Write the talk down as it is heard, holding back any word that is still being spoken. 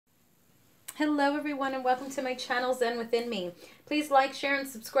Hello everyone and welcome to my channel Zen Within Me. Please like, share, and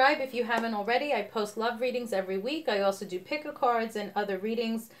subscribe if you haven't already. I post love readings every week. I also do pick-a-cards and other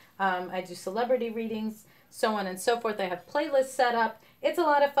readings. I do celebrity readings, so on and so forth. I have playlists set up. It's a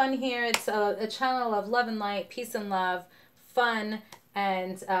lot of fun here. It's a channel of love and light, peace and love, fun,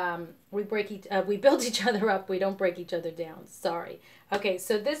 and we build each other up. We don't break each other down. Sorry. Okay,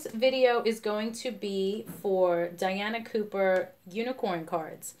 so this video is going to be for Diana Cooper unicorn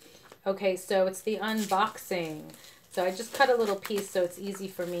cards. Okay, so it's the unboxing. So I just cut a little piece so it's easy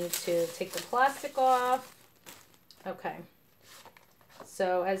for me to take the plastic off. Okay.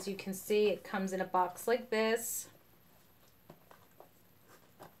 So as you can see, it comes in a box like this.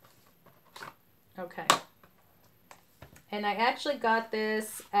 Okay. And I actually got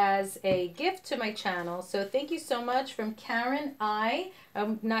this as a gift to my channel. So thank you so much from Karen I.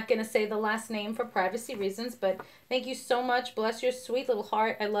 I'm not going to say the last name for privacy reasons, but thank you so much. Bless your sweet little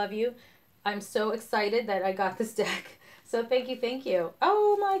heart. I love you. I'm so excited that I got this deck. So thank you, thank you.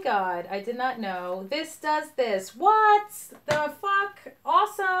 Oh my God, I did not know. This does this. What the fuck?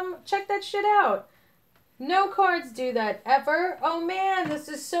 Awesome. Check that shit out. No cards do that ever. Oh man, this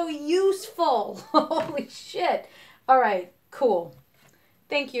is so useful. Holy shit. All right, cool.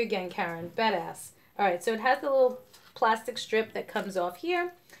 Thank you again, Karen. Badass. All right, so it has the little plastic strip that comes off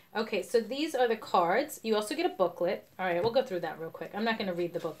here. Okay, so these are the cards. You also get a booklet. All right, we'll go through that real quick. I'm not going to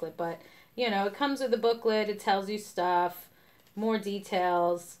read the booklet, but, you know, it comes with a booklet. It tells you stuff, more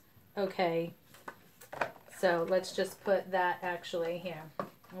details. Okay, so let's just put that actually here.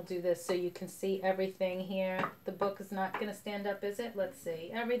 I'll do this so you can see everything here. The book is not going to stand up, is it? Let's see.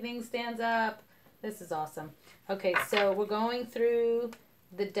 Everything stands up. This is awesome. Okay, so we're going through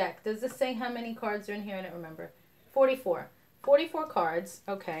the deck. Does this say how many cards are in here? I don't remember. 44. 44 cards.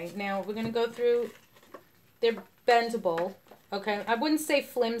 Okay, now we're going to go through. They're bendable. Okay, I wouldn't say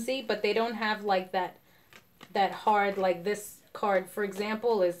flimsy, but they don't have like that hard, like this card, for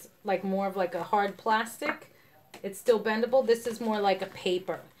example, is like more of like a hard plastic. It's still bendable. This is more like a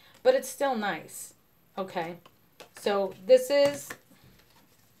paper, but it's still nice. Okay, so this is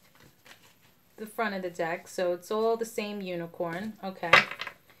the front of the deck, so it's all the same unicorn. Okay,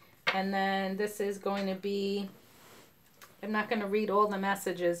 and then this is going to be, I'm not going to read all the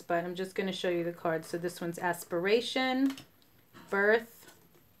messages, but I'm just going to show you the cards. So this one's aspiration, birth,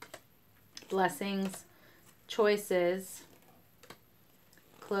 blessings, choices,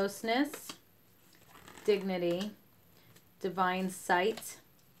 closeness, dignity, divine sight,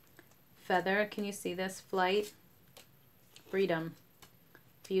 feather, can you see this? Flight, freedom,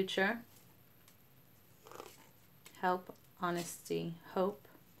 future, help, honesty, hope,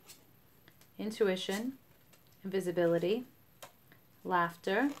 intuition, invisibility,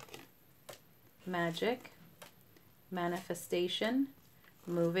 laughter, magic, manifestation,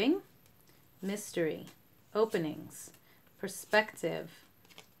 moving, mystery, openings, perspective,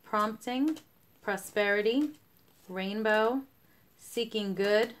 prompting, prosperity, rainbow, seeking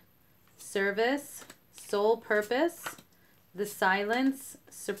good, service, soul purpose, the silence,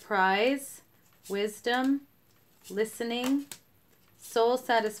 surprise, wisdom, listening, soul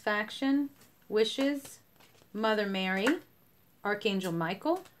satisfaction, wishes, Mother Mary, Archangel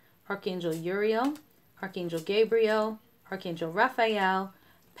Michael, Archangel Uriel, Archangel Gabriel, Archangel Raphael,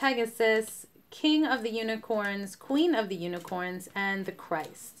 Pegasus, King of the Unicorns, Queen of the Unicorns, and the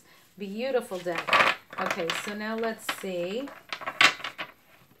Christ. Beautiful deck. Okay, so now let's see.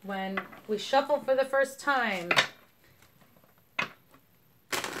 When we shuffle for the first time.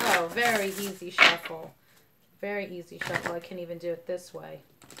 Oh, very easy shuffle. Very easy shuffle. I can even do it this way.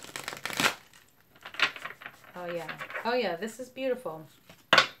 Oh, yeah. Oh, yeah. This is beautiful.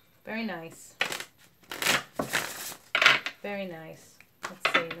 Very nice. Very nice.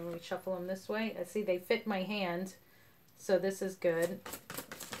 Let's see. Then we shuffle them this way. I see they fit my hand. So this is good.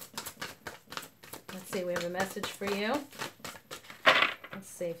 Let's see. We have a message for you. Let's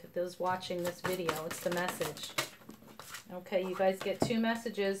see if those watching this video, it's the message. Okay, you guys get 2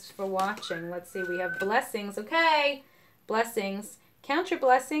 messages for watching. Let's see, we have blessings. Okay, blessings. Count your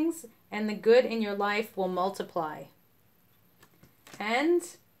blessings and the good in your life will multiply. And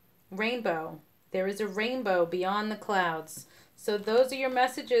rainbow. There is a rainbow beyond the clouds. So those are your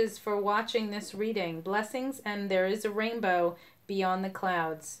messages for watching this reading. Blessings and there is a rainbow beyond the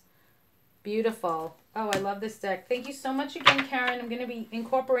clouds. Beautiful. Oh, I love this deck. Thank you so much again, Karen. I'm going to be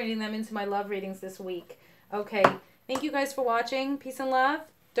incorporating them into my love readings this week. Okay. Thank you guys for watching. Peace and love.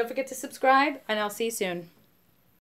 Don't forget to subscribe, and I'll see you soon.